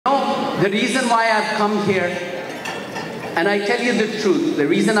The reason why I've come here, and I tell you the truth, the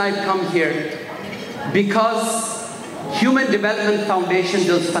reason I've come here, because Human Development Foundation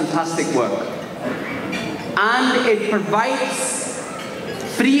does fantastic work. And it provides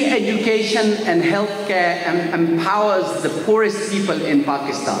free education and healthcare and empowers the poorest people in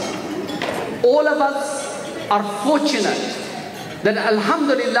Pakistan. All of us are fortunate that,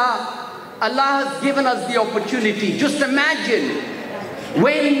 alhamdulillah, Allah has given us the opportunity. Just imagine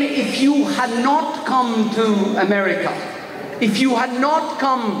if you had not come to America, if you had not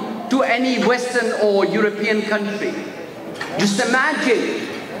come to any Western or European country, just imagine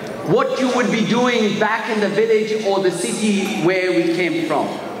what you would be doing back in the village or the city where we came from.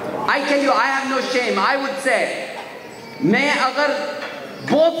 I tell you, I have no shame. I would say, मैं अगर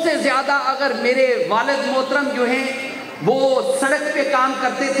बहुत से ज़्यादा अगर मेरे वालिद मोहतरम जो हैं वो सड़क पे काम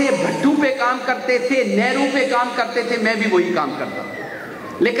करते थे, भट्टू पे काम करते थे, नेहरू पे काम करते थे, मैं भी वही काम करता।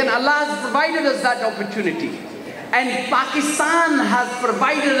 लेकिन Allah has provided us that opportunity. And Pakistan has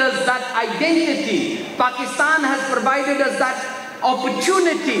provided us that identity. Pakistan has provided us that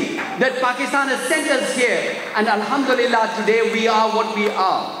opportunity, that Pakistan has sent us here. And alhamdulillah, today we are what we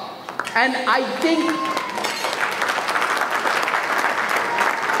are. And I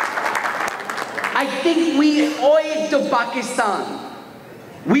think we owe it to Pakistan.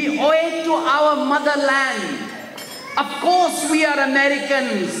 We owe it to our motherland. Of course we are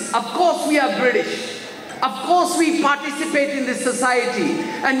Americans. Of course we are British. Of course we participate in this society.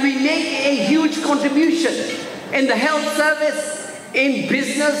 And we make a huge contribution in the health service, in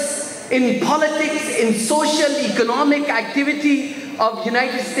business, in politics, in social, economic activity of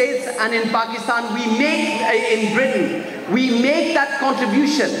United States and in Pakistan. We make, in Britain, we make that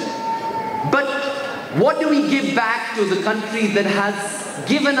contribution. But what do we give back to the country that has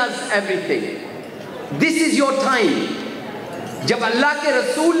given us everything? This is your time. जब अल्लाह के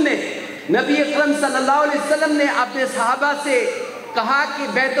रसूल ने, नबी अकरम सल्लल्लाहु अलैहि वसल्लम ने अपने सहाबा से कहा कि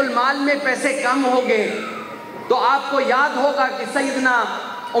बैतुल माल में पैसे कम हो गए, तो आपको याद होगा कि सैयदना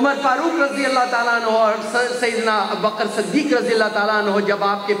उमर फारूक रज़ी अल्लाह ताला अन्हु और सैयदना अबू बकर सिद्दीक रज़ी अल्लाह ताला अन्हु जब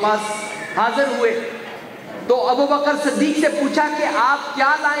आपके पास हाजिर हुए, तो अबू बकर सिद्दीक से पूछा कि आप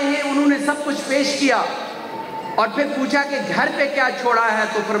क्या लाए हैं। उन्होंने सब कुछ पेश किया और फिर पूछा कि घर पे क्या छोड़ा है,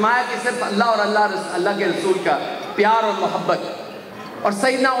 तो फरमाया कि सिर्फ अल्लाह और अल्लाह के रसूल का प्यार और मोहब्बत। और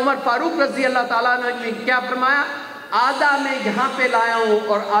सैयदना उमर फारूक रज़ी अल्लाह ताला ने क्या फरमाया, आधा मैं यहाँ पे लाया हूँ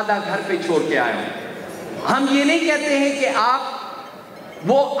और आधा घर पे छोड़ के आया हूँ। हम ये नहीं कहते हैं कि आप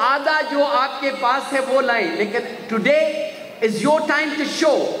वो आधा जो आपके पास है वो लाएं, लेकिन today is your time to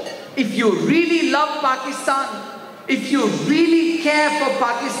show if you really love Pakistan, if you really care for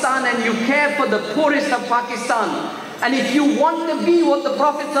Pakistan and you care for the poorest of Pakistan, and if you want to be what the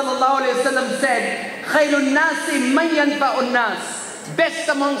Prophet ﷺ said, khairun nasi man yanfa'un nas, best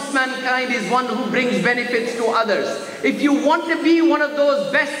amongst mankind is one who brings benefits to others. If you want to be one of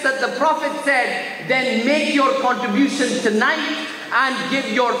those best that the Prophet said, then make your contribution tonight and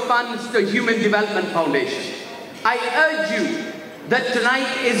give your funds to Human Development Foundation. I urge you that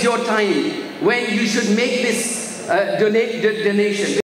tonight is your time when you should make this donation.